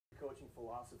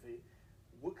philosophy.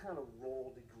 What kind of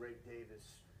role did Greg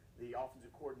Davis, the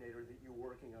offensive coordinator that you're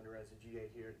working under as a GA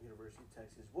here at the University of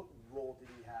Texas, what role did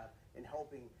he have in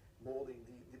helping molding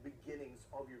the beginnings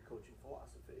of your coaching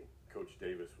philosophy? Coach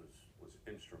Davis was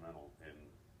instrumental in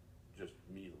just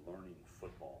me learning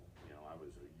football. You know, I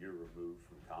was a year removed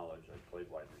from college. I played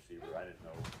wide receiver. I didn't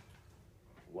know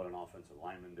what an offensive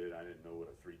lineman did. I didn't know what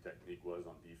a three technique was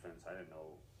on defense. I didn't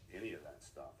know any of that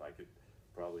stuff. I could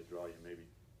probably draw you maybe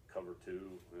cover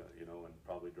two, you know, and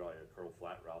probably draw you a curl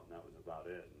flat route, and that was about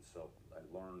it. And so I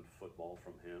learned football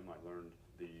from him. I learned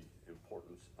the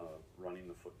importance of running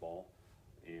the football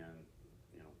and,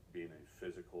 you know, being a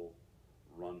physical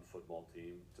run football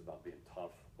team. It's about being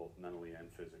tough, both mentally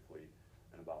and physically,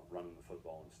 and about running the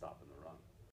football and stopping the run.